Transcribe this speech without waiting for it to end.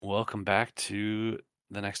Welcome back to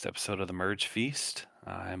the next episode of the Merge Feast.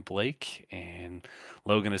 I'm Blake, and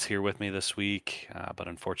Logan is here with me this week, but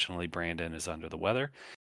unfortunately, Brandon is under the weather.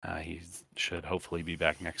 He should hopefully be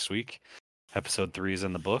back next week. Episode 3 is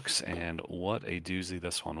in the books, and what a doozy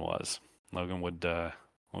this one was. Logan, what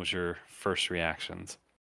was your first reactions?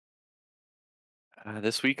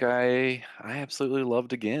 This week, I absolutely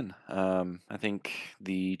loved again. I think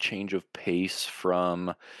the change of pace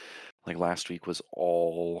from like last week was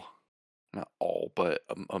all, not all, but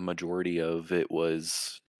a majority of it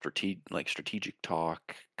was strategic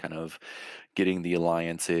talk, kind of getting the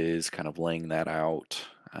alliances, kind of laying that out.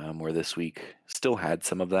 Where this week still had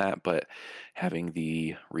some of that, but having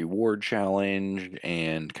the reward challenge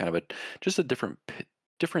and kind of just a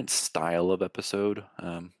different style of episode.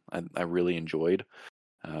 I really enjoyed.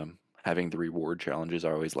 Having the reward challenges,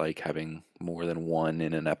 I always like having more than one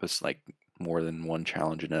in an episode, like more than one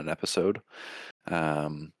challenge in an episode.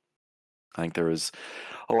 Um, I think there was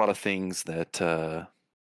a lot of things that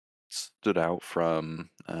stood out from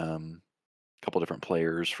a couple different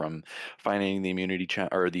players, from finding the immunity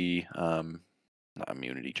or the not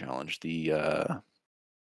immunity challenge, the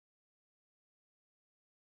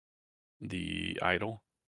The idol?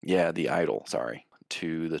 yeah, the idol. Sorry,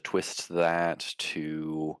 to the twist to that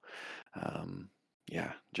to um,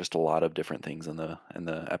 yeah, just a lot of different things in the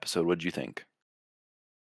episode. What did you think?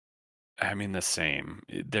 I mean, the same.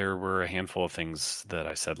 There were a handful of things that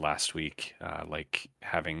I said last week, like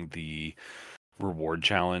having the reward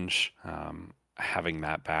challenge. Having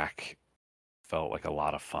that back felt like a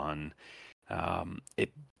lot of fun.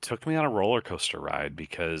 It took me on a roller coaster ride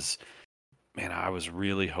because, man, I was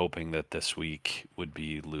really hoping that this week would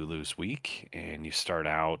be Lulu's week, and you start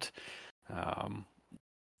out um,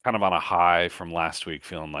 kind of on a high from last week,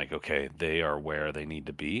 feeling like, okay, they are where they need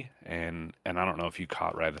to be. And I don't know if you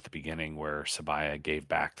caught right at the beginning where Sabaya gave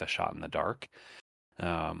back the shot in the dark.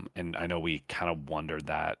 And I know we kind of wondered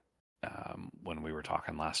that when we were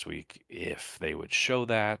talking last week, if they would show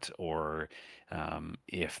that or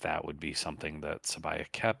if that would be something that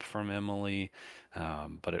Sabaya kept from Emily.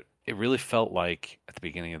 But it really felt like at the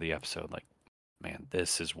beginning of the episode, like, man,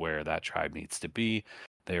 this is where that tribe needs to be.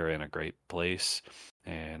 They're in a great place.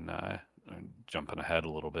 And I'm jumping ahead a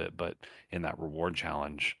little bit, but in that reward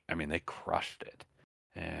challenge, I mean, they crushed it.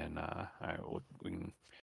 And we can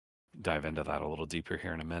dive into that a little deeper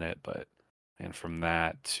here in a minute. But and from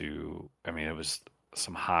that to, I mean, it was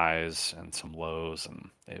some highs and some lows, and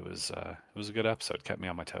it was a good episode. Kept me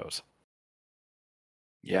on my toes.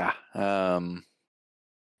 Yeah. Kind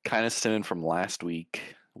of stemming from last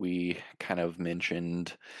week, we kind of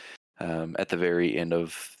mentioned at the very end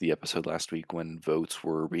of the episode last week when votes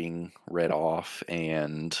were being read off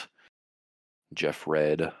and Jeff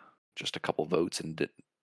read just a couple votes and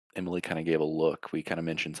Emily kind of gave a look. We kind of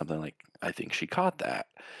mentioned something like, I think she caught that.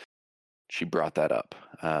 She brought that up.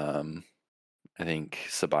 I think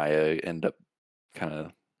Sabaya ended up kind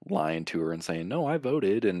of lying to her and saying, "No, I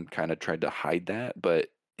voted," and kind of tried to hide that. But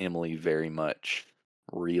Emily very much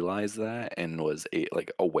realized that and was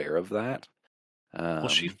like aware of that. Well, Um,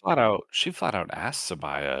 she flat out asked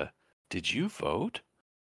Sabaya, "Did you vote?"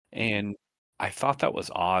 And I thought that was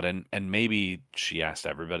odd, and maybe she asked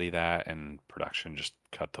everybody that, and production just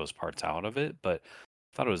cut those parts out of it. But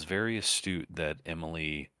I thought it was very astute that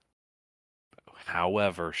Emily,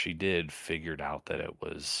 however she did, figured out that it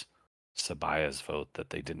was Sabaya's vote that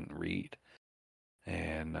they didn't read,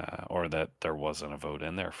 and or that there wasn't a vote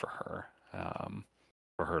in there for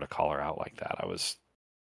her to call her out like that. I was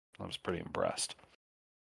pretty impressed.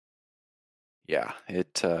 yeah,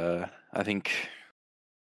 it. I think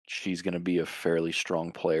she's going to be a fairly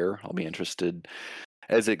strong player. I'll be interested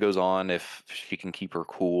as it goes on if she can keep her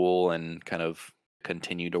cool and kind of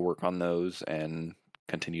continue to work on those and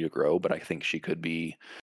continue to grow. But I think she could be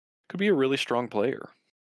a really strong player.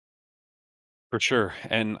 For sure.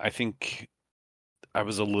 And I think I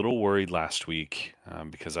was a little worried last week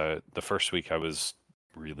because the first week I was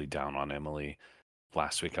really down on Emily.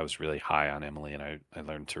 Last week I was really high on Emily, and I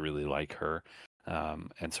learned to really like her.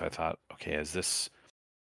 And so I thought, okay, is this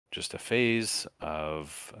just a phase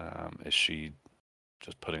of is she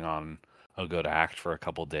just putting on a good act for a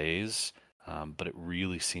couple days? But it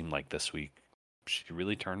really seemed like this week she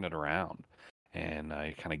really turned it around, and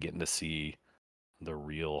you're kind of getting to see the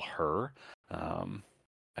real her, um,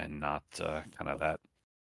 and not kind of that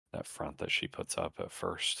front that she puts up at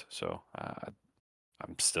first. So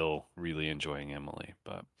I'm still really enjoying Emily,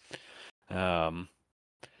 but um,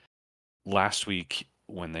 last week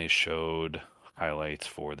when they showed highlights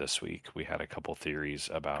for this week, we had a couple theories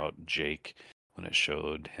about Jake when it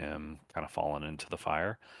showed him kind of falling into the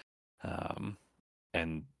fire. Um,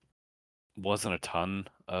 and wasn't a ton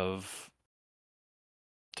of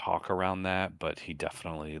talk around that, but he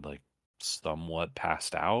definitely like somewhat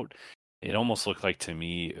passed out. It almost looked like to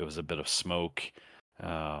me it was a bit of smoke.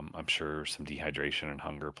 I'm sure some dehydration and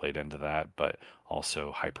hunger played into that, but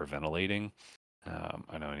also hyperventilating.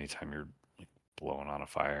 I know anytime you're like blowing on a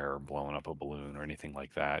fire or blowing up a balloon or anything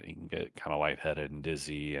like that, you can get kind of lightheaded and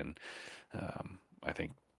dizzy. And I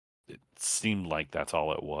think it seemed like that's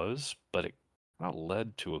all it was, but it kind of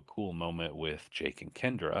led to a cool moment with Jake and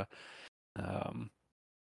Kendra. Um,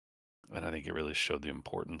 and I think it really showed the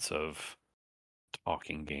importance of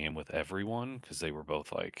talking game with everyone because they were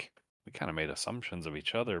both like, we kind of made assumptions of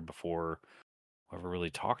each other before we ever really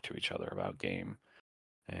talked to each other about game.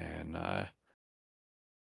 And, uh,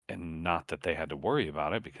 and not that they had to worry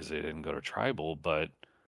about it because they didn't go to tribal, but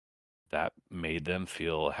that made them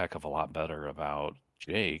feel a heck of a lot better about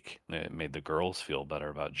Jake. It made the girls feel better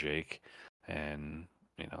about Jake. And,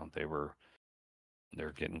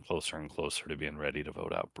 they're getting closer and closer to being ready to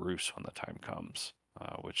vote out Bruce when the time comes,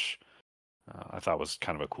 which I thought was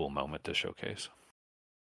kind of a cool moment to showcase.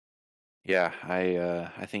 Yeah,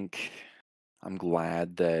 I think I'm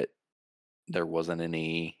glad that there wasn't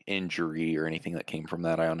any injury or anything that came from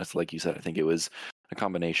that. I honestly, like you said, I think it was a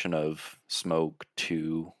combination of smoke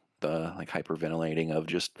to the like hyperventilating of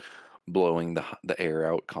just blowing the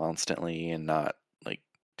air out constantly and not like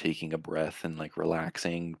taking a breath and like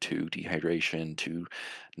relaxing to dehydration to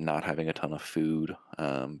not having a ton of food.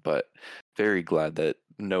 But very glad that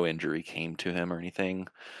no injury came to him or anything.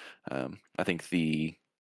 I think the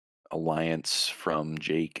alliance from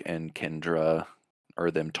Jake and Kendra or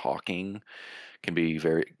them talking can be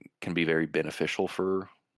very beneficial for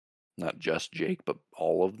not just Jake but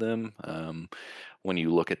all of them. When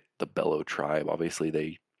you look at the Bellow tribe, obviously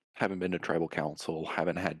they haven't been to tribal council,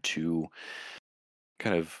 haven't had to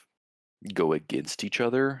kind of go against each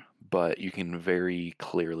other, but you can very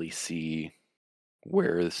clearly see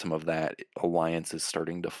where some of that alliance is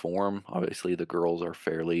starting to form. Obviously, the girls are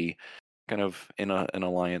fairly kind of in an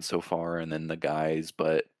alliance so far, and then the guys,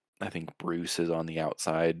 but I think Bruce is on the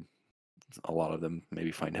outside. A lot of them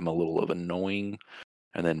maybe find him a little of annoying.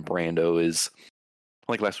 And then Brando is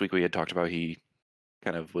like last week we had talked about he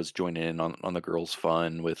kind of was joining in on the girls'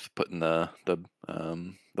 fun with putting the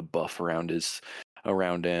buff around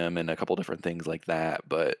him and a couple different things like that.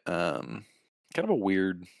 But kind of a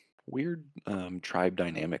weird tribe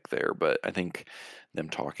dynamic there. But I think them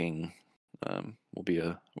talking will be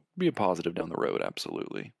a positive down the road.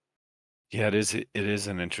 Absolutely. Yeah, it is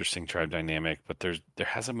an interesting tribe dynamic, but there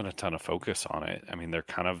hasn't been a ton of focus on it. I mean, they're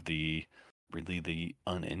kind of the really the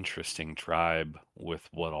uninteresting tribe with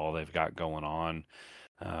what all they've got going on.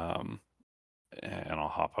 Um, and I'll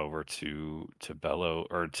hop over to Bello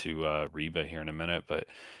or to Reba here in a minute, but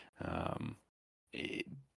um, it,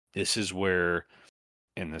 this is where,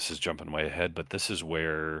 and this is jumping way ahead, but this is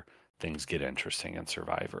where things get interesting in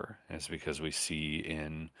Survivor, is because we see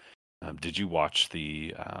in. Did you watch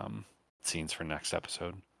the scenes for next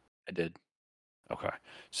episode? I did. Okay.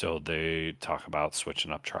 So they talk about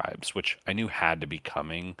switching up tribes, which I knew had to be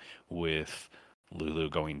coming with Lulu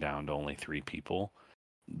going down to only three people.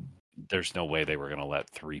 There's no way they were going to let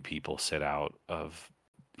three people sit out of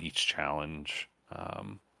each challenge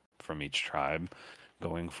from each tribe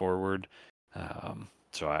going forward.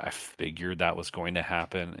 So I figured that was going to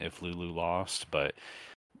happen if Lulu lost, but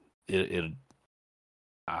it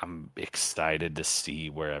I'm excited to see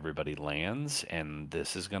where everybody lands, and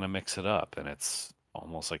this is going to mix it up, and it's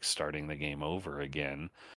almost like starting the game over again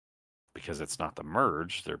because it's not the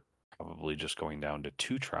merge. They're probably just going down to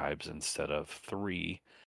two tribes instead of three.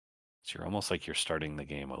 So you're almost like you're starting the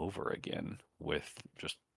game over again with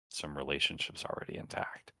just some relationships already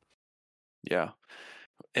intact. Yeah.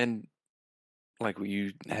 And like what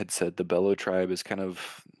you had said, the Bello tribe is kind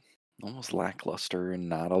of almost lackluster and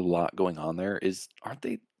not a lot going on there. Is aren't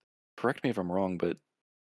they? Correct me if I'm wrong, but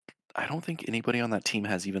I don't think anybody on that team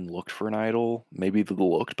has even looked for an idol. Maybe they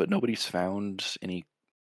looked, but nobody's found any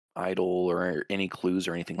idol or any clues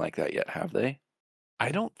or anything like that yet, have they? I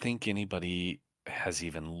don't think anybody has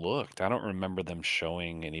even looked. I don't remember them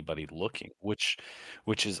showing anybody looking, which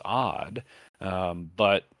is odd.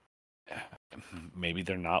 But maybe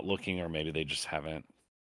they're not looking, or maybe they just haven't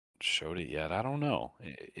showed it yet. I don't know.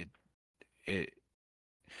 It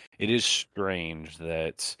it is strange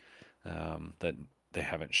that they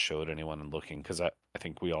haven't showed anyone looking, because I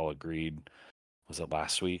think we all agreed, was it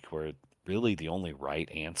last week, where really the only right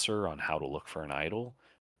answer on how to look for an idol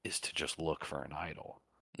is to just look for an idol,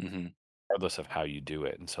 Hmm. regardless of how you do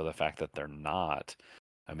it. And so the fact that they're not,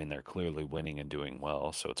 I mean, they're clearly winning and doing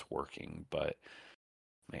well, so it's working. But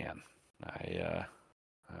man, I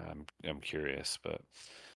I'm curious,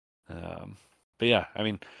 um, but yeah, I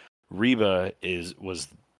mean, Reba was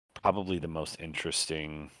probably the most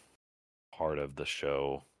interesting part of the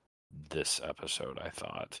show this episode, I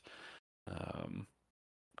thought,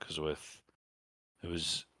 because with it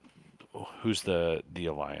was who's the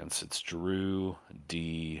alliance? It's Drew,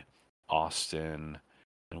 Dee, Austin,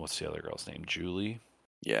 and what's the other girl's name? Julie.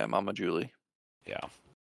 Yeah, Mama Julie. Yeah,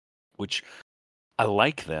 which I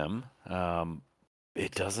like them.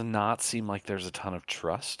 It does not seem like there's a ton of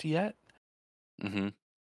trust yet. Mm-hmm.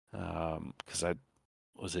 Because I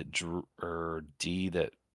was it Drew or D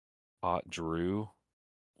that fought Drew.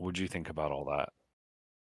 What'd you think about all that?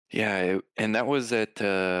 Yeah, and that was at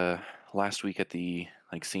last week at the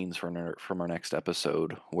like scenes from our next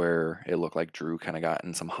episode where it looked like Drew kind of got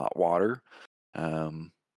in some hot water.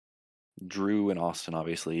 Um, Drew and Austin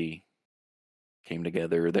obviously came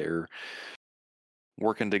together. They're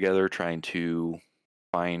working together, trying to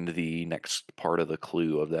find the next part of the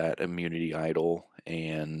clue of that immunity idol,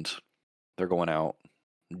 and they're going out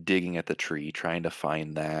digging at the tree, trying to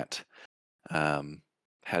find that. Um,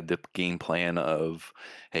 had the game plan of,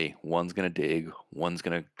 hey, one's gonna dig, one's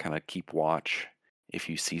gonna kind of keep watch. If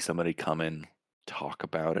you see somebody coming, talk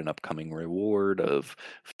about an upcoming reward of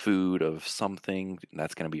food of something.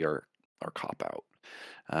 That's gonna be our cop out.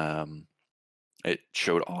 Um, it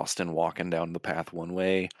showed Austin walking down the path one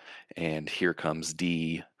way, and here comes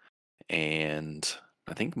D, and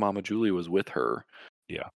I think Mama Julie was with her.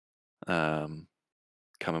 Yeah. Um,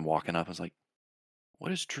 coming walking up, I was like,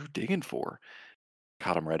 "What is Drew digging for?"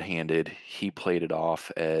 Caught him red-handed. He played it off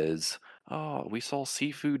as, "Oh, we saw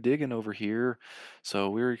seafood digging over here, so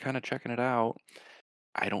we were kind of checking it out."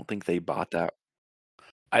 I don't think they bought that.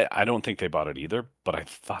 I don't think they bought it either, but I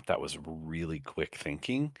thought that was really quick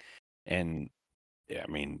thinking. And yeah,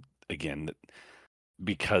 I mean, again,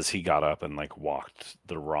 because he got up and like walked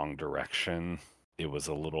the wrong direction, it was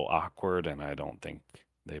a little awkward, and I don't think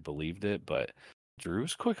they believed it. But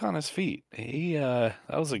Drew's quick on his feet. He that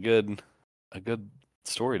was a good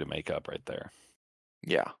story to make up right there.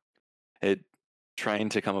 Yeah, it trying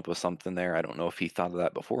to come up with something there. I don't know if he thought of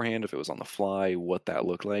that beforehand, if it was on the fly, what that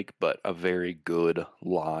looked like, but a very good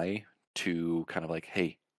lie to kind of like,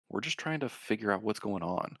 hey, we're just trying to figure out what's going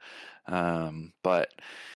on. But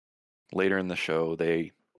later in the show,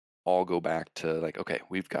 they all go back to like, okay,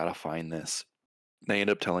 we've got to find this. They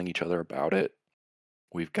end up telling each other about it.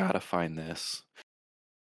 We've got to find this.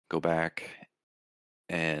 Go back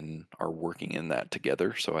and are working in that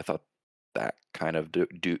together. So I thought that kind of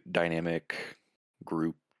dynamic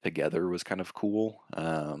group together was kind of cool.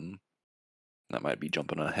 That might be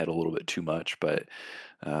jumping ahead a little bit too much, but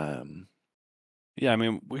um, Yeah, I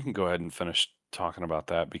mean, we can go ahead and finish talking about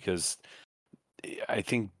that because I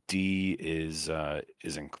think D is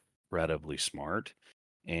incredibly smart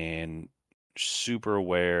and super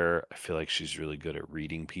aware. I feel like she's really good at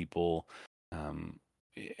reading people. Um,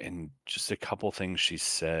 and just a couple things she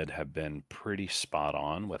said have been pretty spot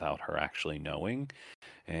on without her actually knowing.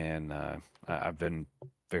 And I've been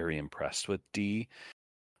very impressed with D.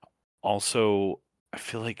 Also, I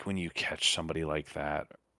feel like when you catch somebody like that,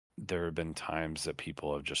 there have been times that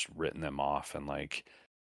people have just written them off and like,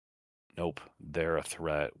 nope, they're a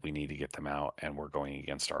threat. We need to get them out, and we're going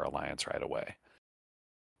against our alliance right away.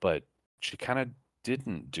 But she kind of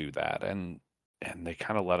didn't do that, and they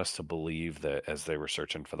kind of led us to believe that as they were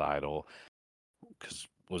searching for the idol, because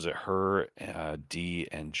was it her, Dee,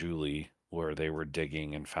 and Julie, where they were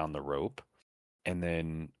digging and found the rope, and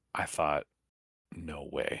then I thought, no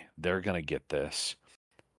way, they're gonna get this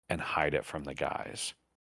and hide it from the guys.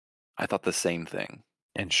 I thought the same thing.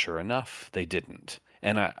 And sure enough, they didn't.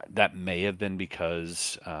 And that may have been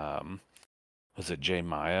because was it Jay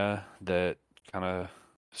Maya that kind of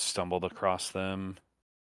stumbled across them?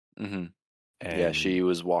 Hmm. Yeah, And she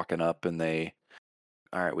was walking up and they,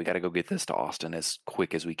 all right, we got to go get this to Austin as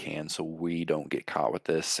quick as we can so we don't get caught with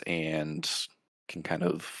this and can kind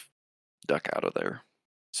of duck out of there.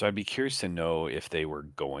 so I'd be curious to know if they were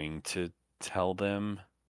going to tell them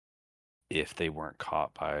if they weren't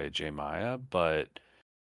caught by Jay Maya, but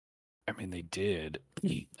I mean, they did,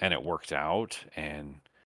 and it worked out, and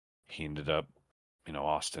he ended up,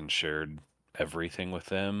 Austin shared everything with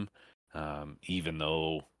them, even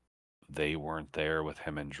though they weren't there with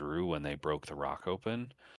him and Drew when they broke the rock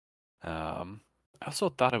open. I also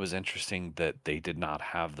thought it was interesting that they did not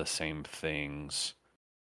have the same things,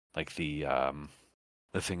 like the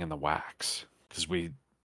thing in the wax, because we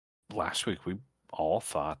last week we all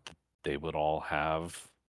thought that they would all have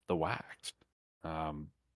the wax, um,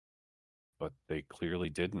 but they clearly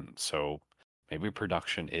didn't. So maybe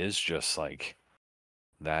production is just like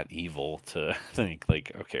that evil to think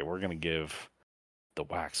like, okay, we're gonna give the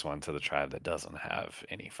wax one to the tribe that doesn't have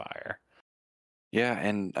any fire. Yeah,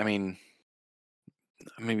 and I mean,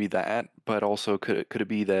 maybe that, but also could it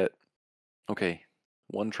be that, okay,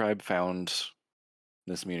 one tribe found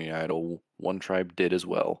this immunity idol, one tribe did as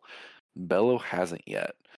well. Bello hasn't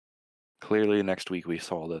yet. Clearly, next week we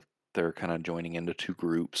saw that they're kind of joining into two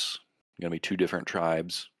groups. Going to be two different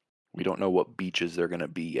tribes. We don't know what beaches they're going to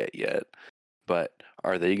be at yet, but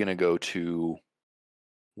are they going to go to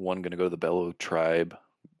one going to go to the Bello tribe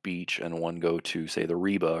beach and one go to say the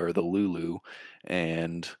Reba or the Lulu,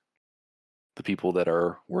 and the people that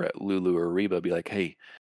were at Lulu or Reba be like, hey,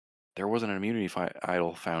 there wasn't an immunity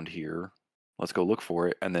idol found here. Let's go look for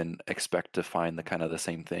it, and then expect to find the kind of the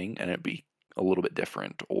same thing, and it be a little bit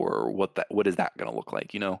different, or what is that going to look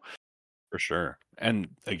like? You know? For sure. And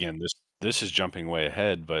again, this is jumping way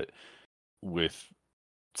ahead, but with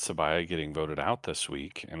Sabaya getting voted out this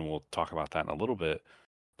week, and we'll talk about that in a little bit,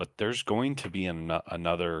 but there's going to be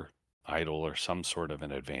another idol or some sort of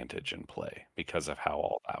an advantage in play because of how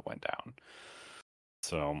all that went down.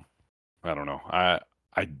 So I don't know. I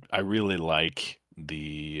really like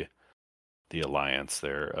the alliance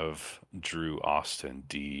there of Drew, Austin,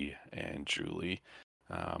 D, and Julie.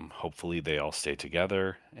 Hopefully they all stay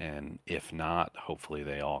together, and if not, hopefully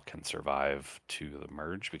they all can survive to the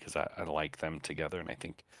merge because I like them together, and I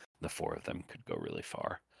think the four of them could go really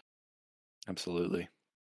far. Absolutely.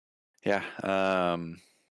 Yeah.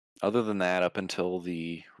 Other than that, up until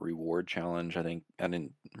the reward challenge, I think I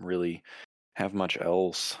didn't really have much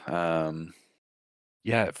else.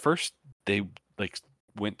 Yeah, at first they like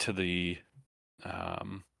went to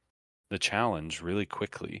um, the challenge really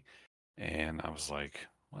quickly, and I was like,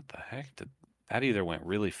 "What the heck?" Did that either went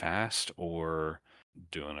really fast or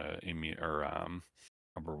doing a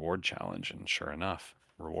reward challenge? And sure enough,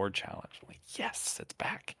 reward challenge. I'm like, yes, it's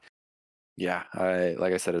back. Yeah, I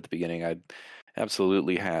like I said at the beginning, I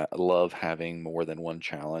absolutely love having more than one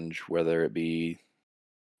challenge, whether it be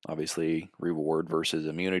obviously reward versus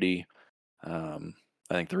immunity. Um,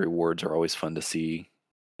 I think the rewards are always fun to see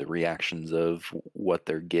the reactions of what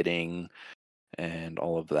they're getting and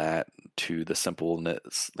all of that, to the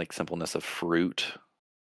simpleness of fruit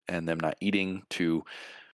and them not eating, to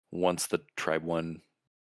once the tribe won,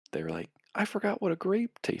 they were like, I forgot what a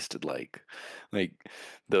grape tasted like. Like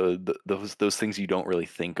those things you don't really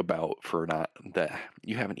think about for not that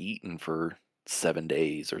you haven't eaten for 7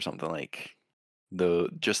 days or something, like the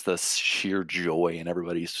sheer joy and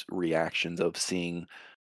everybody's reactions of seeing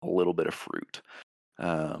a little bit of fruit.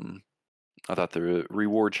 Um, I thought the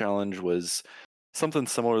reward challenge was something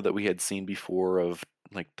similar that we had seen before, of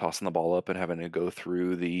like tossing the ball up and having to go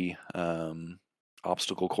through the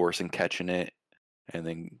obstacle course and catching it, and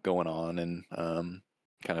then going on and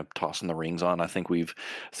kind of tossing the rings on. I think we've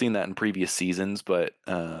seen that in previous seasons, but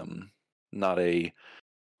not a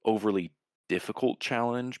overly difficult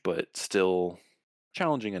challenge, but still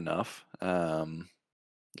challenging enough.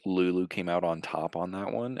 Lulu came out on top on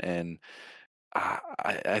that one, and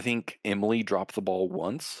I think Emily dropped the ball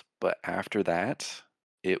once, but after that,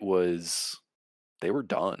 it was they were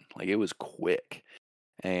done. Like, it was quick,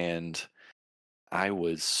 and I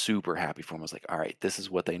was super happy for them. I was like, all right, this is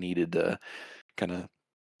what they needed to kind of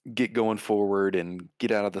get going forward and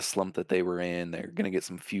get out of the slump that they were in. They're going to get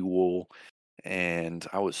some fuel, and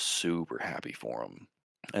I was super happy for them.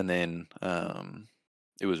 And then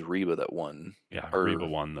it was Reba that won, Yeah, Reba or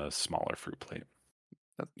won the smaller fruit plate.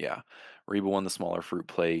 yeah, Reba won the smaller fruit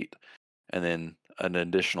plate, and then an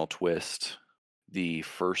additional twist: the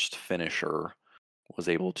first finisher was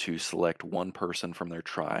able to select one person from their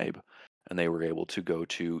tribe, and they were able to go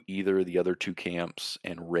to either the other two camps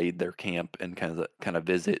and raid their camp and kind of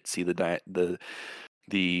visit, see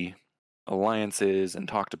the alliances, and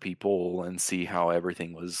talk to people and see how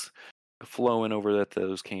everything was flowing over at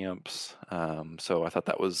those camps. So I thought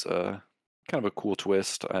that was kind of a cool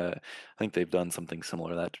twist. I think they've done something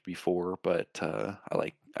similar to that before, but I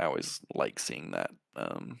always like seeing that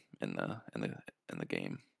in the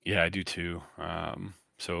game. Yeah, I do too.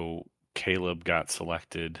 So Caleb got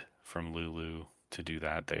selected from Lulu to do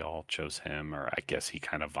that. They all chose him, or I guess he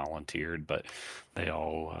kind of volunteered, but they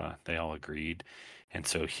all agreed. And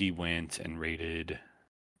so he went and raided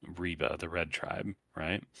Reba, the Red Tribe,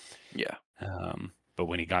 right? Yeah, But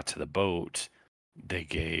when he got to the boat, they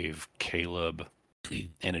gave Caleb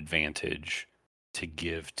an advantage to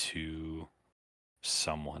give to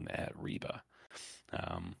someone at Reba.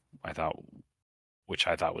 I thought, which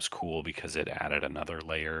I thought was cool because it added another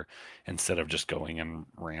layer. Instead of just going and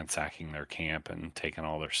ransacking their camp and taking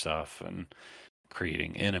all their stuff and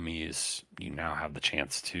creating enemies, you now have the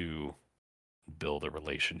chance to build a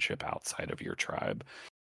relationship outside of your tribe.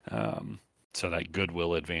 Um, so that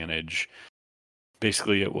goodwill advantage,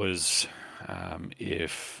 basically, it was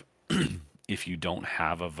if if you don't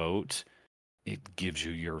have a vote, it gives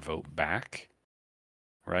you your vote back,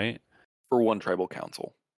 right? For one tribal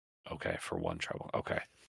council. Okay, for one trouble. Okay,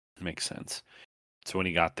 makes sense. So when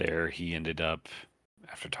he got there, he ended up,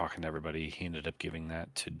 after talking to everybody, he ended up giving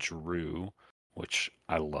that to Drew, which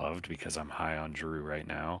I loved because I'm high on Drew right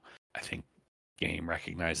now. I think game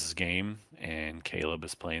recognizes game, and Caleb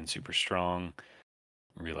is playing super strong.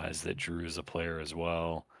 Realized that Drew is a player as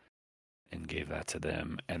well, and gave that to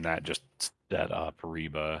them, and that just set up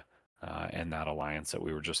Reba and that alliance that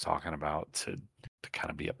we were just talking about to kind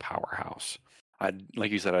of be a powerhouse. I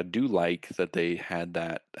like you said, I do like that they had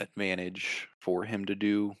that advantage for him to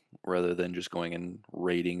do rather than just going and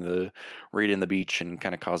raiding the beach and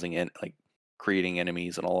kind of causing it like creating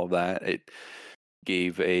enemies and all of that. It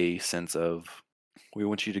gave a sense of we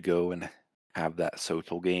want you to go and have that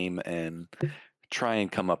social game and try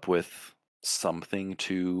and come up with something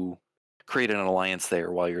to create an alliance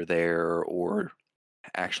there while you're there or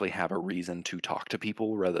actually have a reason to talk to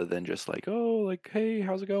people rather than just like, oh, like, hey,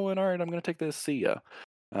 how's it going? All right, I'm gonna take this. See ya.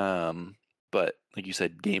 Um, but like you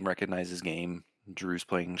said, game recognizes game. Drew's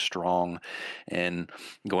playing strong, and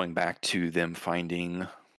going back to them finding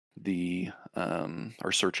the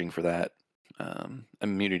or searching for that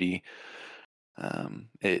immunity.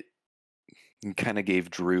 It kind of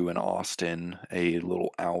gave Drew and Austin a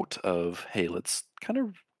little out of, hey, let's kind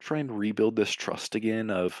of try and rebuild this trust again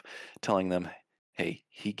of telling them, hey,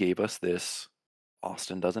 he gave us this.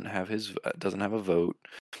 Austin doesn't have a vote.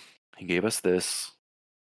 He gave us this.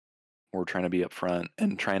 We're trying to be upfront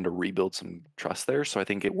and trying to rebuild some trust there. So I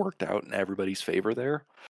think it worked out in everybody's favor there.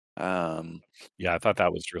 Um, Yeah, I thought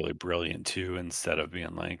that was really brilliant too. Instead of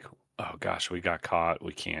being like, "Oh gosh, we got caught.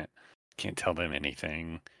 We can't tell them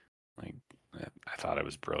anything." Like, I thought it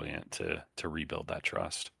was brilliant to rebuild that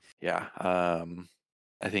trust. yeah,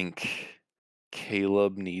 I think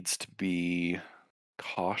Caleb needs to be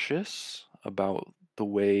cautious about the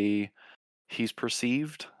way he's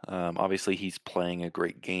perceived. Obviously, he's playing a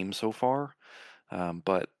great game so far,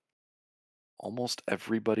 but almost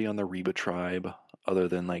everybody on the Reba tribe, other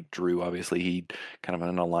than like Drew, obviously he kind of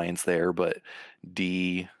an alliance there, but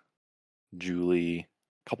D, Julie,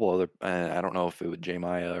 a couple other, I don't know if it was J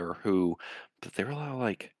Maya or who, but they were all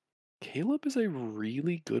like, Caleb is a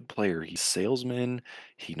really good player. He's salesman.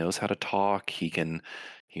 He knows how to talk.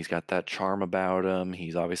 He's got that charm about him.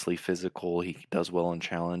 He's obviously physical. He does well in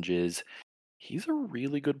challenges. He's a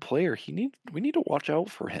really good player. We need to watch out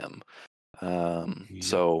for him. Yep.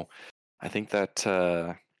 So I think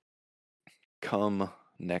that come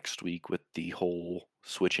next week with the whole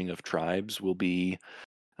switching of tribes will be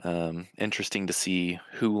interesting to see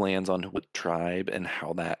who lands on what tribe and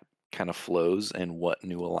how that kind of flows and what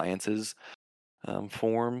new alliances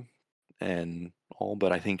form and all.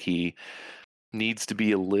 But I think he needs to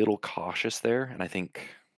be a little cautious there. And I think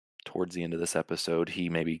towards the end of this episode, he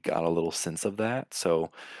maybe got a little sense of that.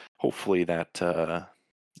 So hopefully that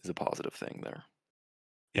is a positive thing there.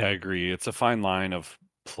 Yeah, I agree. It's a fine line of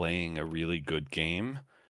playing a really good game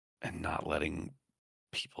and not letting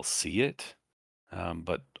people see it,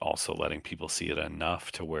 but also letting people see it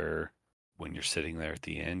enough to where when you're sitting there at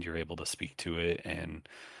the end, you're able to speak to it and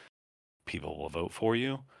people will vote for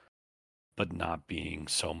you, but not being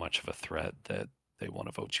so much of a threat that they want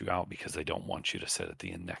to vote you out because they don't want you to sit at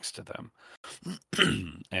the end next to them.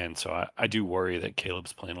 And so I do worry that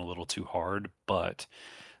Caleb's playing a little too hard, but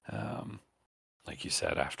um, like you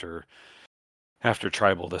said, after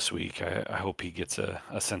tribal this week, I hope he gets a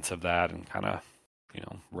sense of that and kind of,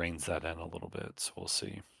 reins that in a little bit. So we'll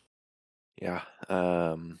see. Yeah.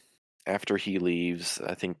 After he leaves,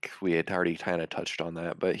 I think we had already kind of touched on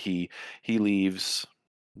that, but he leaves.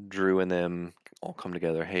 Drew and them all come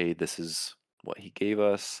together. Hey, this is what he gave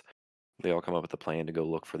us. They all come up with a plan to go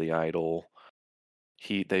look for the idol.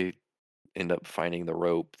 They end up finding the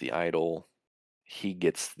rope, the idol. He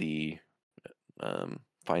gets the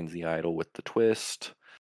finds the idol with the twist,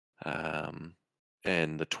 um,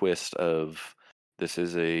 and the twist of this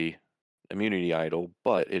is a immunity idol,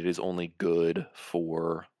 but it is only good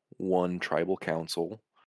for one tribal council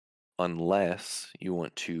unless you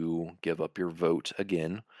want to give up your vote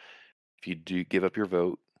again. If you do give up your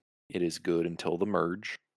vote, it is good until the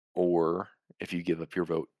merge, or if you give up your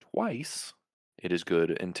vote twice, it is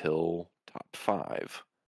good until top 5,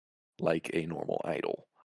 like a normal idol.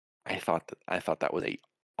 I thought that was a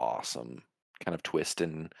awesome kind of twist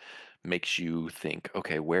and makes you think,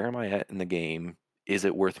 okay, where am I at in the game? Is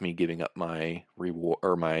it worth me giving up my reward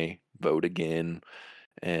or my vote again?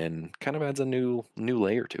 and kind of adds a new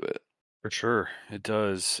layer to it. For sure, it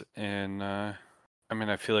does. And I mean,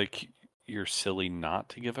 I feel like you're silly not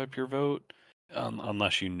to give up your vote,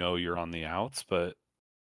 unless you know you're on the outs. But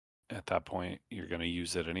at that point, you're going to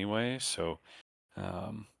use it anyway. So,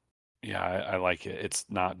 um, yeah, I like it. It's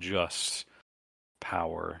not just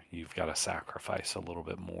power; you've got to sacrifice a little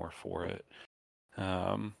bit more for it.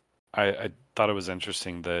 Um, I thought it was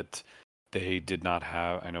interesting that they did not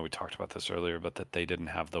have. I know we talked about this earlier, but that they didn't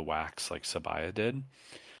have the wax like Sabaya did.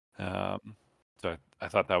 Um, so I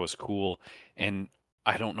thought that was cool. And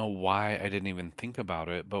I don't know why I didn't even think about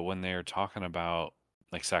it, but when they're talking about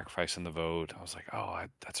like sacrificing the vote, I was like, oh,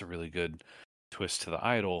 that's a really good twist to the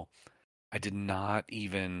idol. I did not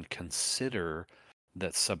even consider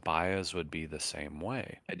that Sabaya's would be the same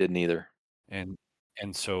way. I didn't either. And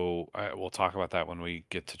so we'll talk about that when we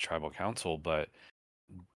get to tribal council, but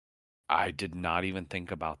I did not even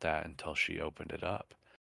think about that until she opened it up.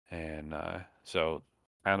 And so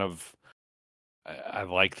kind of I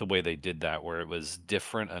like the way they did that, where it was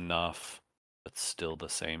different enough, but still the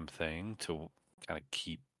same thing to kind of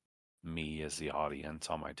keep me as the audience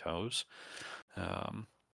on my toes. Um,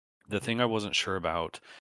 the thing I wasn't sure about,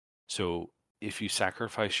 so if you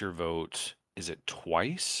sacrifice your vote, is it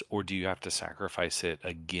twice, or do you have to sacrifice it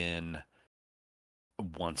again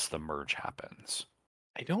once the merge happens?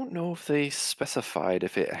 I don't know if they specified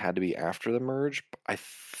if it had to be after the merge. But I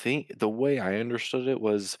think the way I understood it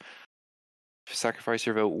was sacrifice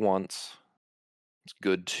your vote once, it's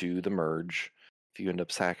good to the merge. If you end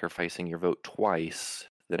up sacrificing your vote twice,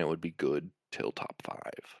 then it would be good till top 5.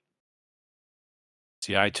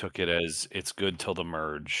 See, I took it as it's good till the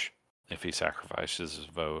merge if he sacrifices his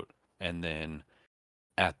vote, and then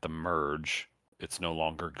at the merge, it's no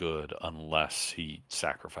longer good unless he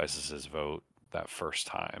sacrifices his vote that first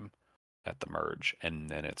time at the merge, and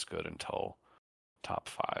then it's good until top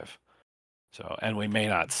 5. So, and we may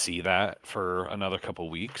not see that for another couple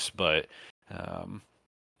weeks, but um,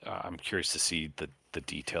 I'm curious to see the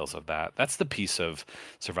details of that. That's the piece of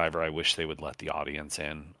Survivor I wish they would let the audience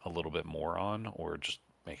in a little bit more on, or just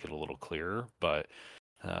make it a little clearer.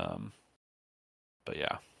 Um, but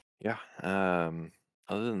yeah. Yeah.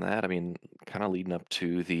 Other than that, I mean, kind of leading up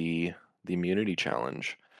to the immunity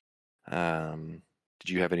challenge. Um, did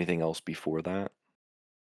you have anything else before that?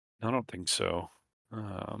 I don't think so.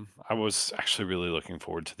 I was actually really looking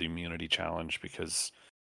forward to the immunity challenge because,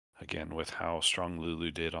 again, with how strong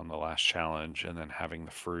Lulu did on the last challenge and then having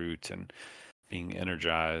the fruit and being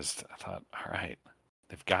energized, I thought, all right,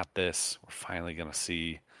 they've got this. We're finally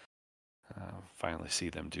see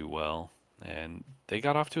them do well. And they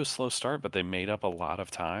got off to a slow start, but they made up a lot of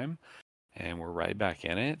time and we're right back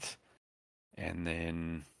in it. And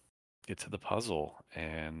then get to the puzzle,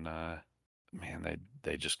 and man,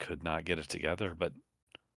 they just could not get it together. But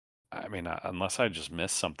I mean, unless I just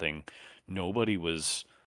missed something, nobody was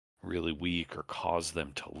really weak or caused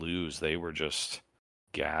them to lose. They were just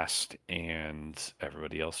gassed, and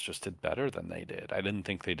everybody else just did better than they did. I didn't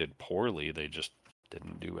think they did poorly. They just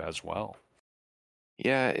didn't do as well.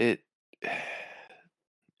 Yeah, it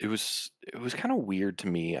was kind of weird to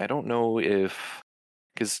me. I don't know if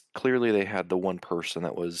because clearly they had the one person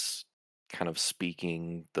that was kind of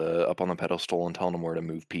speaking the up on the pedestal and telling them where to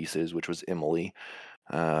move pieces, which was Emily.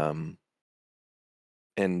 Um,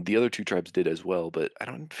 and the other two tribes did as well, but I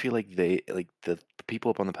don't feel like they like the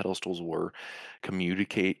people up on the pedestals were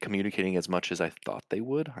communicating as much as I thought they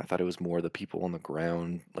would. I thought it was more the people on the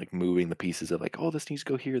ground like moving the pieces of like, oh, this needs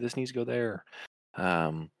to go here, this needs to go there.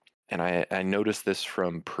 Um, and I noticed this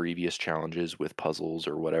from previous challenges with puzzles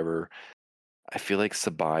or whatever. I feel like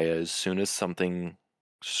Sabaya, as soon as something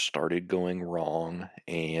started going wrong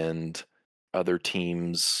and other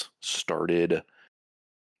teams started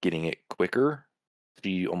getting it quicker,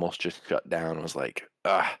 she almost just shut down and was like,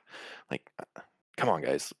 ah, like, come on,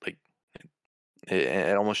 guys. Like,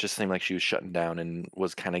 it almost just seemed like she was shutting down and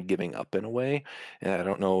was kind of giving up in a way. And I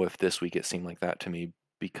don't know if this week it seemed like that to me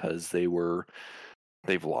because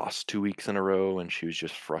they've lost 2 weeks in a row and she was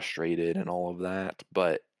just frustrated and all of that.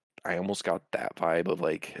 But I almost got that vibe of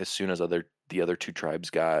like as soon as the other two tribes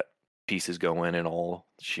got pieces going and all,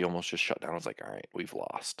 she almost just shut down. I was like, all right, we've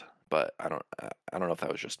lost. But I don't know if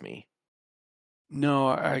that was just me. No,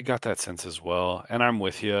 I got that sense as well, and I'm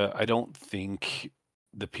with you. I don't think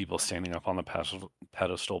the people standing up on the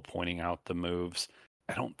pedestal pointing out the moves,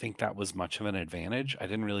 I don't think that was much of an advantage. I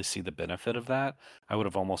didn't really see the benefit of that. I would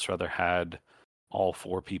have almost rather had all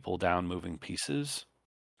four people down moving pieces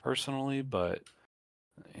personally, but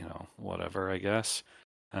whatever, I guess.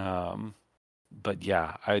 Um, but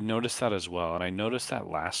yeah, I noticed that as well, and I noticed that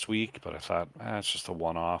last week, but I thought, it's just a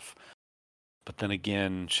one-off. But then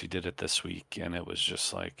again, she did it this week, and it was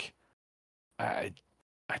just like I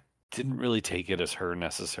I didn't really take it as her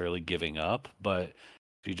necessarily giving up, but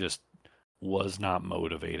she just was not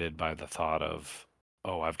motivated by the thought of,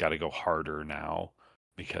 oh, I've got to go harder now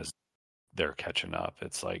because they're catching up.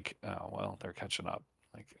 It's like, oh well, they're catching up.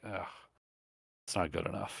 Like, ugh, it's not good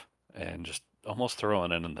enough, and just almost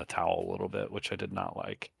throwing in the towel a little bit, which I did not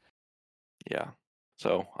like. Yeah.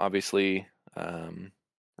 So obviously, um,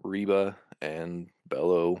 Reba and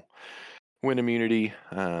Bello win immunity.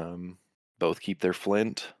 Both keep their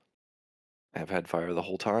flint. Have had fire the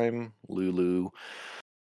whole time. Lulu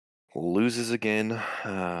loses again.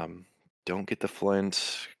 Don't get the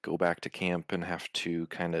flint. Go back to camp and have to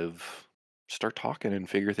kind of start talking and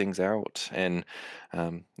figure things out. And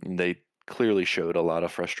they clearly showed a lot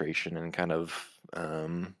of frustration and kind of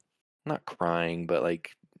not crying, but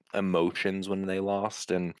like emotions when they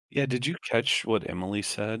lost. And Yeah, did you catch what Emily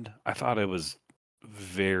said? I thought it was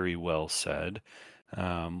very well said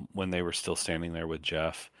when they were still standing there with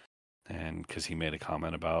Jeff, and because he made a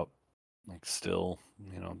comment about like still,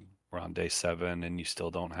 you know, we're on day 7 and you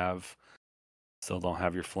still don't have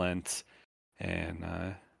your flint,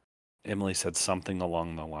 and Emily said something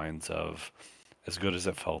along the lines of, as good as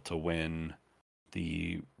it felt to win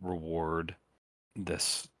the reward,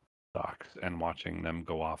 this sucks, and watching them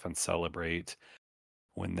go off and celebrate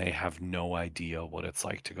when they have no idea what it's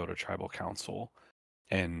like to go to tribal council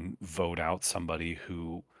and vote out somebody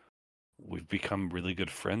who we've become really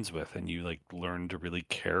good friends with, and you like learn to really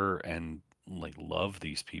care and like love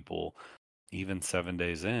these people even 7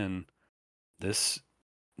 days in. This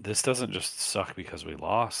this doesn't just suck because we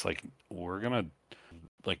lost. Like, we're gonna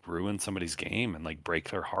like ruin somebody's game and like break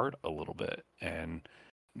their heart a little bit, and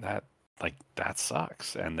that that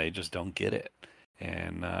sucks, and they just don't get it.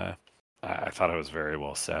 And I thought it was very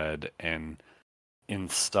well said, and in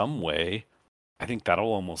some way I think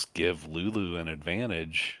that'll almost give Lulu an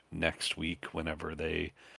advantage next week whenever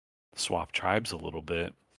they swap tribes a little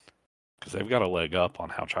bit, because they've got a leg up on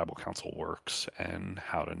how tribal council works and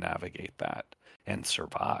how to navigate that and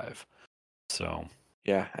survive. So,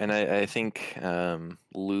 yeah, and I think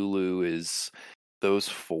Lulu is those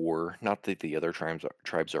four. Not that the other tribes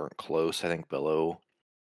aren't close. I think below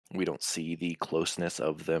we don't see the closeness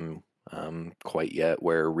of them quite yet.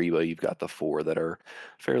 Where Reba, you've got the four that are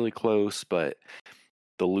fairly close, but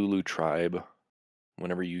the Lulu tribe,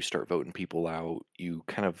 whenever you start voting people out, you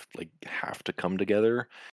kind of like have to come together.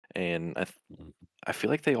 And I feel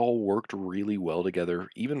like they all worked really well together,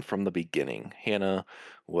 even from the beginning. Hannah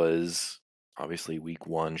was obviously week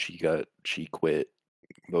one. She quit,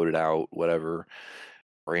 voted out, whatever.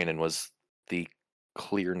 Brandon was the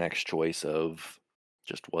clear next choice of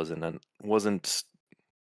just wasn't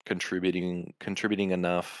contributing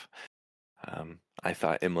enough. I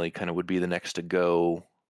thought Emily kind of would be the next to go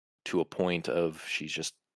to a point of she's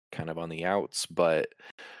just kind of on the outs, but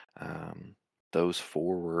um, those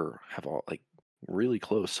four have all like really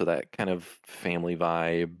close. So that kind of family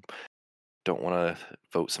vibe. Don't want to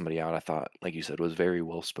vote somebody out. I thought, like you said, was very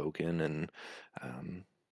well spoken and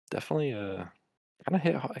definitely kind of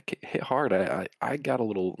hit hard. I got a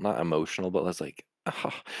little not emotional, but I was like,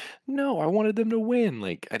 "Ah, no, I wanted them to win.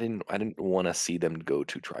 Like I didn't want to see them go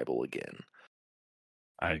to tribal again.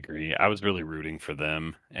 I agree. I was really rooting for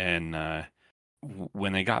them, and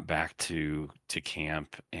when they got back to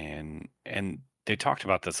camp, and they talked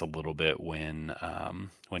about this a little bit when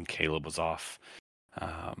Caleb was off.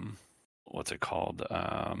 Um, what's it called?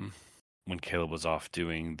 When Caleb was off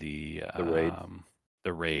doing The raid.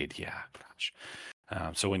 the raid. Yeah, gosh.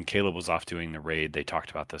 So when Caleb was off doing the raid, they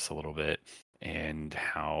talked about this a little bit, and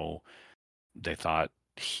how they thought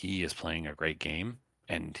he is playing a great game,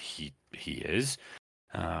 and he is.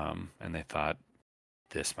 And they thought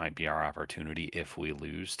this might be our opportunity if we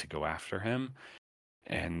lose to go after him,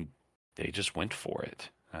 and they just went for it.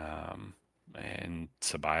 And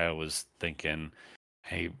Sabaya was thinking,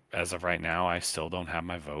 hey, as of right now, I still don't have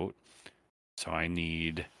my vote, so I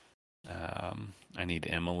need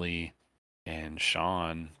Emily and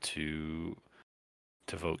Sean to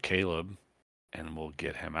vote Caleb, and we'll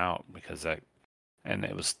get him out, because that, and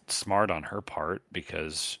it was smart on her part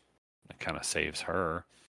because it kind of saves her.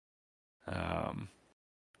 Um,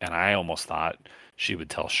 and I almost thought she would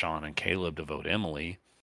tell Sean and Caleb to vote Emily,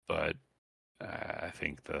 but I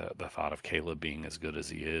think the thought of Caleb being as good as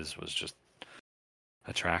he is was just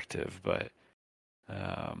attractive. But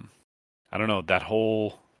um, I don't know, that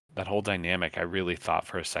whole dynamic. I really thought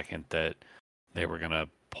for a second that they were gonna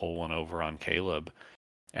pull one over on Caleb,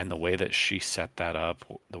 and the way that she set that up,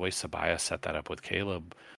 the way Sabaya set that up with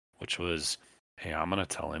Caleb, which was, hey, I'm gonna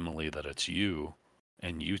tell Emily that it's you,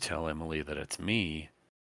 and you tell Emily that it's me,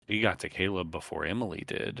 he got to Caleb before Emily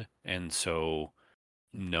did. And so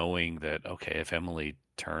knowing that, okay, if Emily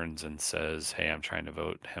turns and says, hey, I'm trying to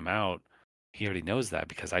vote him out, he already knows that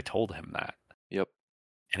because I told him that. Yep.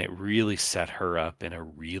 And it really set her up in a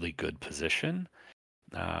really good position.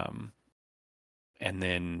 Um, and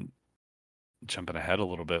then jumping ahead a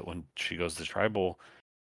little bit, when she goes to tribal,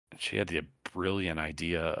 she had the brilliant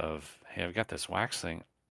idea of, hey, I've got this wax thing.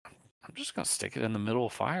 I'm just going to stick it in the middle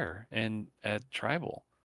of fire and at tribal.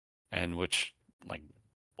 And which, like,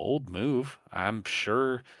 bold move. I'm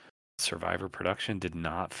sure Survivor production did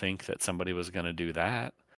not think that somebody was going to do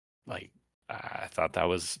that. Like, I thought that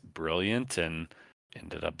was brilliant and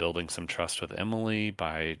ended up building some trust with Emily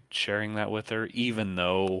by sharing that with her, even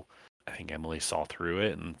though I think Emily saw through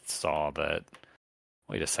it and saw that,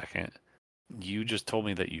 wait a second, you just told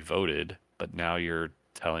me that you voted, but now you're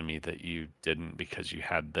telling me that you didn't because you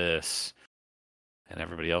had this and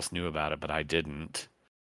everybody else knew about it, but I didn't.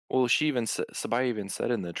 Well, she even Sabaya even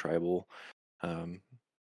said in the tribal, um,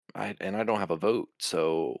 I don't have a vote,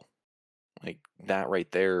 so like that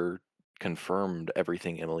right there confirmed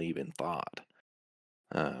everything Emily even thought.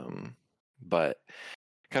 But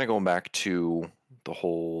kind of going back to the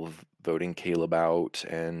whole voting Caleb out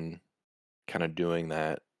and kind of doing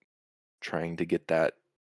that, trying to get that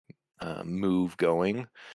move going.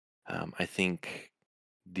 I think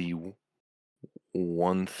the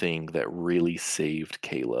one thing that really saved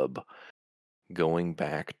Caleb going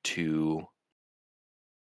back to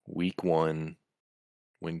week one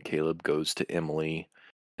when Caleb goes to Emily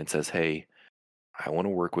and says, "Hey, I want to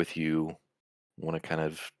work with you. Want to kind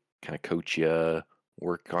of coach you,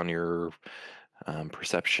 work on your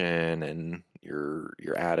perception and your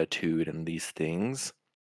attitude and these things."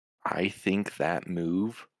 I think that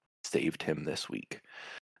move saved him this week.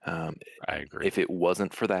 Um, I agree. if it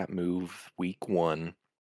wasn't for that move week one,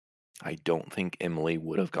 I don't think Emily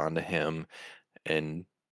would have gone to him and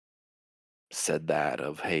said that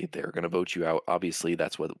of, hey, they're going to vote you out. Obviously,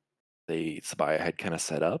 that's what Sabaya had kind of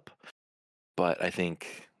set up. But I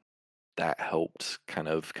think that helped kind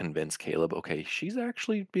of convince Caleb, okay, she's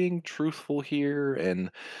actually being truthful here. And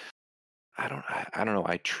I don't know.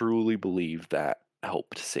 I truly believe that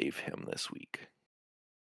helped save him this week.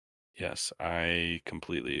 Yes, I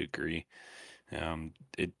completely agree.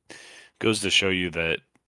 It goes to show you that,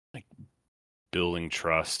 like, building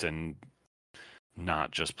trust and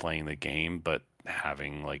not just playing the game, but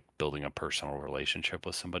having, like, building a personal relationship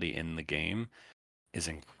with somebody in the game is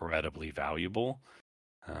incredibly valuable.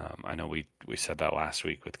 I know we said that last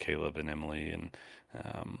week with Caleb and Emily, and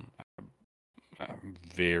um, I'm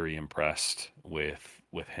very impressed with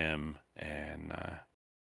him, and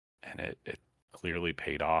it clearly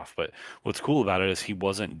paid off. But what's cool about it is he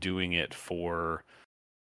wasn't doing it for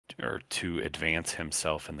or to advance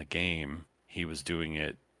himself in the game. He was doing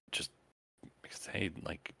it just because, hey,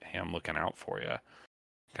 like, hey, I'm looking out for you,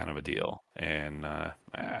 kind of a deal. And I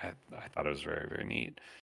thought it was very, very neat.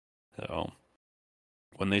 So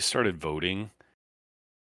when they started voting,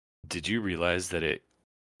 did you realize that it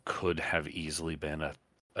could have easily been a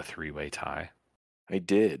three-way tie? I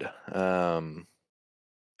did.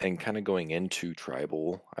 And kind of going into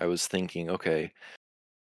tribal, I was thinking, okay,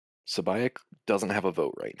 Sabayak doesn't have a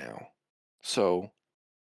vote right now. So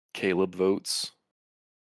Caleb votes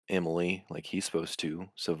Emily like he's supposed to.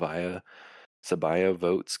 Sabaya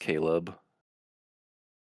votes Caleb,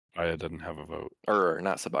 I didn't have a vote. or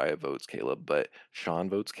not Sabaya votes Caleb, but Sean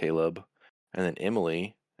votes Caleb, and then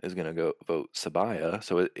Emily is gonna go vote Sabaya.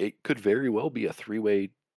 So it could very well be a three-way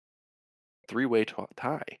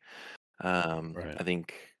tie. Right. I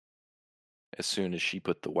think as soon as she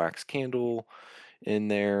put the wax candle in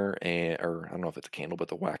there, and or I don't know if it's a candle, but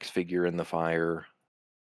the wax figure in the fire,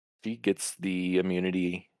 she gets the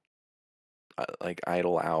immunity like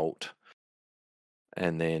idol out,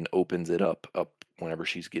 and then opens it up whenever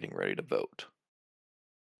she's getting ready to vote.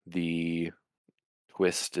 The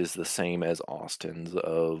twist is the same as Austin's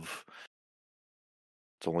of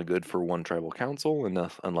it's only good for one tribal council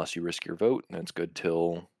unless you risk your vote, and it's good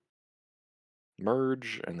till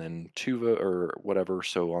merge and then two vote or whatever,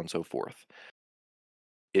 so on and so forth.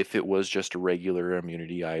 If it was just a regular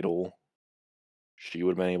immunity idol, she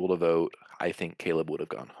would have been able to vote. I think Caleb would have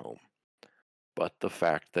gone home. But the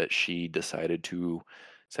fact that she decided to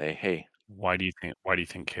say, hey, Why do you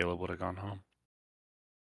think Caleb would have gone home?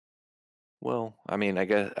 well, I mean, I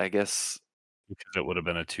guess Because it would have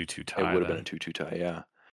been a 2-2 it tie would have been a then, 2-2 tie, yeah.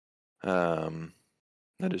 Um,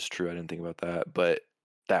 that is true. I didn't think about that, but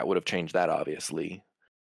that would have changed that obviously.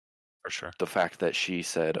 for sure. The fact that she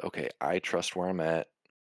said, "Okay, I trust where I'm at.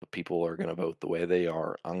 The people are going to vote the way they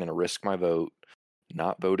are. I'm going to risk my vote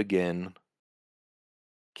not vote again,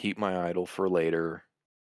 keep my idol for later,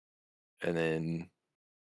 and then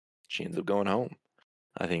she ends up going home.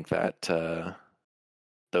 I think that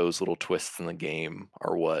those little twists in the game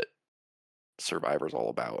are what Survivor's all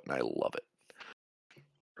about, and I love it.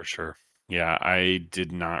 For sure. Yeah, I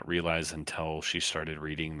did not realize until she started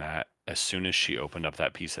reading that. As soon as she opened up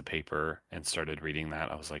that piece of paper and started reading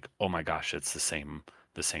that, I was like, "Oh my gosh, it's the same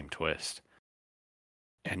twist."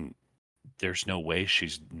 And there's no way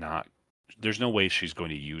she's going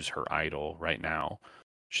to use her idol right now.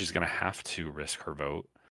 She's going to have to risk her vote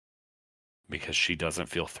because she doesn't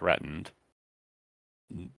feel threatened.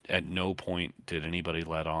 At no point did anybody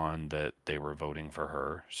let on that they were voting for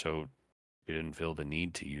her. So she didn't feel the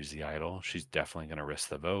need to use the idol. She's definitely going to risk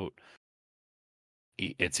the vote.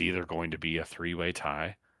 It's either going to be a three-way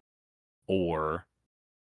tie or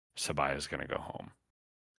Sabaya's going to go home.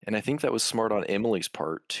 And I think that was smart on Emily's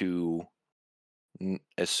part to,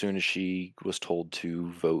 as soon as she was told to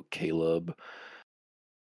vote Caleb,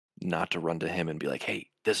 not to run to him and be like, "Hey,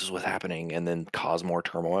 this is what's happening," and then cause more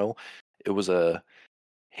turmoil. It was a,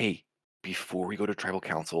 "Hey, before we go to tribal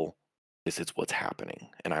council, this is what's happening,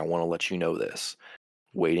 and I want to let you know this."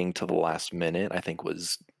 Waiting till the last minute, I think,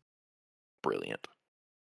 was brilliant.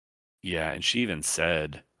 Yeah, and she even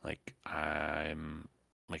said, I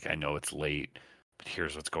know it's late, but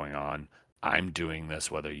here's what's going on. I'm doing this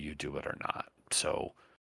whether you do it or not. So,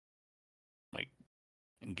 like,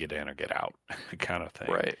 get in or get out kind of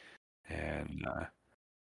thing. Right. And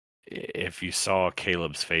if you saw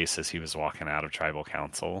Caleb's face as he was walking out of tribal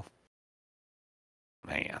council,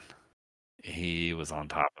 man, he was on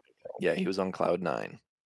top of it. Yeah, he was on cloud nine.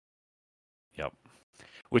 Yep.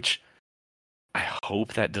 Which I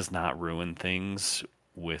hope that does not ruin things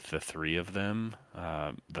with the three of them.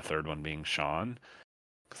 The third one being Sean,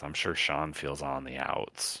 because I'm sure Sean feels on the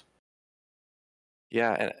outs.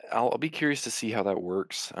 Yeah, and I'll be curious to see how that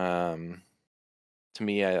works. To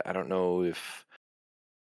me, I don't know if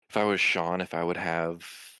I was Sean, if I would have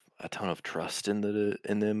a ton of trust in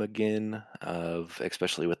them again, of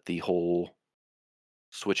especially with the whole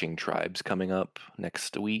switching tribes coming up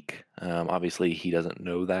next week. Obviously, he doesn't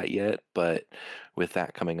know that yet, but with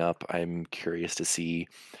that coming up, I'm curious to see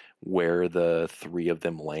where the three of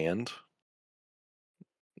them land.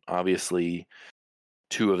 Obviously,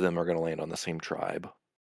 two of them are going to land on the same tribe.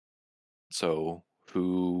 So,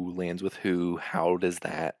 who lands with who? How does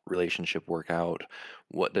that relationship work out?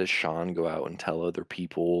 What does Sean go out and tell other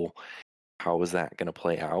people? How is that going to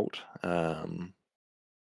play out?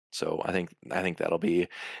 So I think that'll be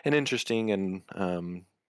an interesting and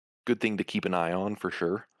good thing to keep an eye on for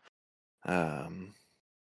sure. Um,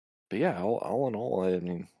 but yeah, all in all, I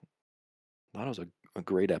mean, that was a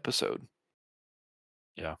great episode.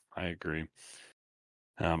 Yeah, I agree.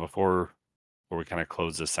 Before we kind of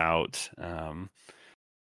close this out,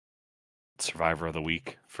 Survivor of the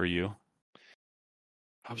Week for you?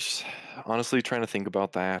 I was honestly trying to think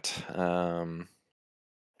about that. I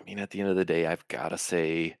mean, at the end of the day, I've got to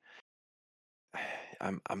say,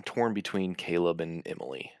 I'm torn between Caleb and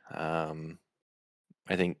Emily. I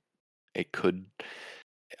think it could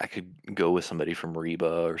I could go with somebody from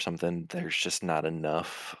Reba or something. There's just not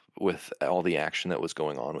enough with all the action that was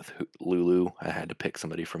going on with Lulu. I had to pick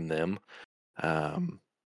somebody from them. Um,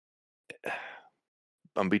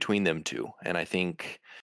 I'm between them two, and I think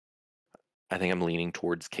I'm leaning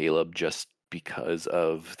towards Caleb just because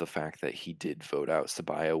of the fact that he did vote out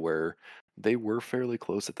Sabaya, where they were fairly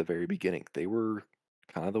close at the very beginning. They were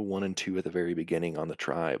kind of the one and two at the very beginning on the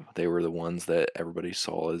tribe. They were the ones that everybody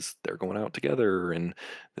saw as they're going out together and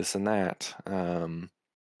this and that.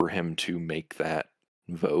 For him to make that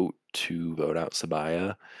vote to vote out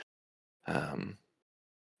Sabaya, um,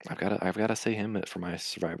 I've got to say him for my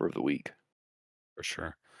Survivor of the Week. For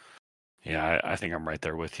sure. Yeah, I think I'm right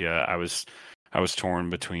there with you. I was torn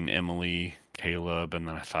between Emily, Caleb, and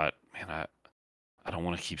then I thought, man, I don't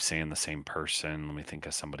want to keep saying the same person. Let me think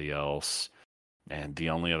of somebody else. And the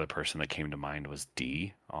only other person that came to mind was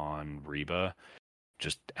Dee on Reba.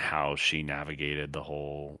 Just how she navigated the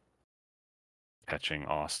whole catching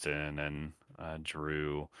Austin and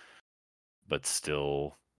Drew, but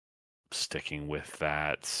still sticking with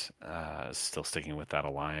that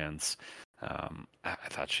alliance. I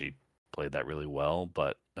thought she played that really well,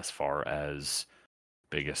 but as far as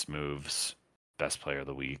biggest moves, best player of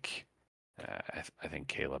the week, I think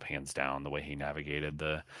Caleb hands down the way he navigated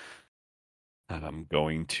the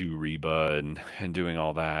going to Reba and doing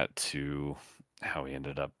all that to how he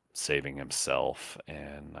ended up saving himself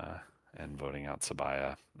and voting out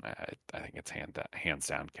Sabaya. I think it's hands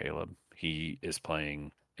down Caleb. He is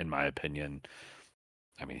playing, in my opinion,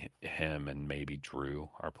 I mean, him and maybe Drew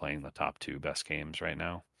are playing the top two best games right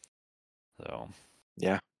now. So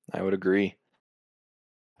Yeah, I would agree.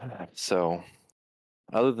 So,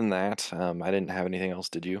 other than that, I didn't have anything else.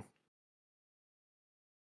 Did you?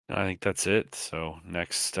 I think that's it. So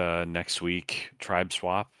next week, Tribe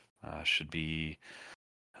Swap should be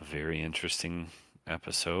a very interesting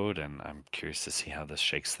episode, and I'm curious to see how this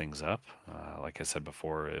shakes things up. Like I said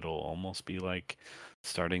before, it'll almost be like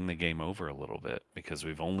starting the game over a little bit because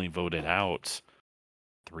we've only voted out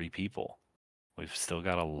three people. We've still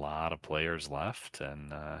got a lot of players left,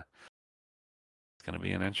 and it's going to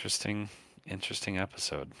be an interesting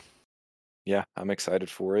episode. Yeah, I'm excited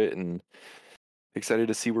for it and excited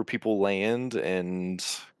to see where people land and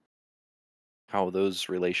how those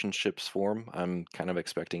relationships form. I'm kind of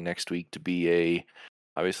expecting next week to be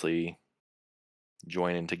obviously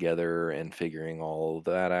joining together and figuring all of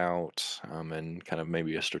that out, and kind of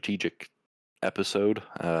maybe a strategic episode.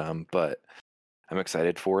 But I'm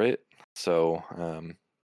excited for it. So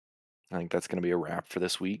I think that's going to be a wrap for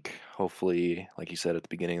this week. Hopefully, like you said at the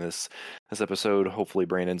beginning of this episode, hopefully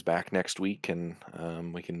Brandon's back next week and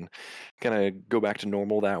we can kind of go back to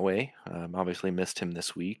normal that way. Obviously missed him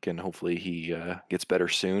this week, and hopefully he gets better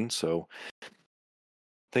soon. So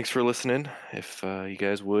thanks for listening. If you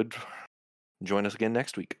guys would join us again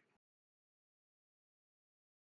next week.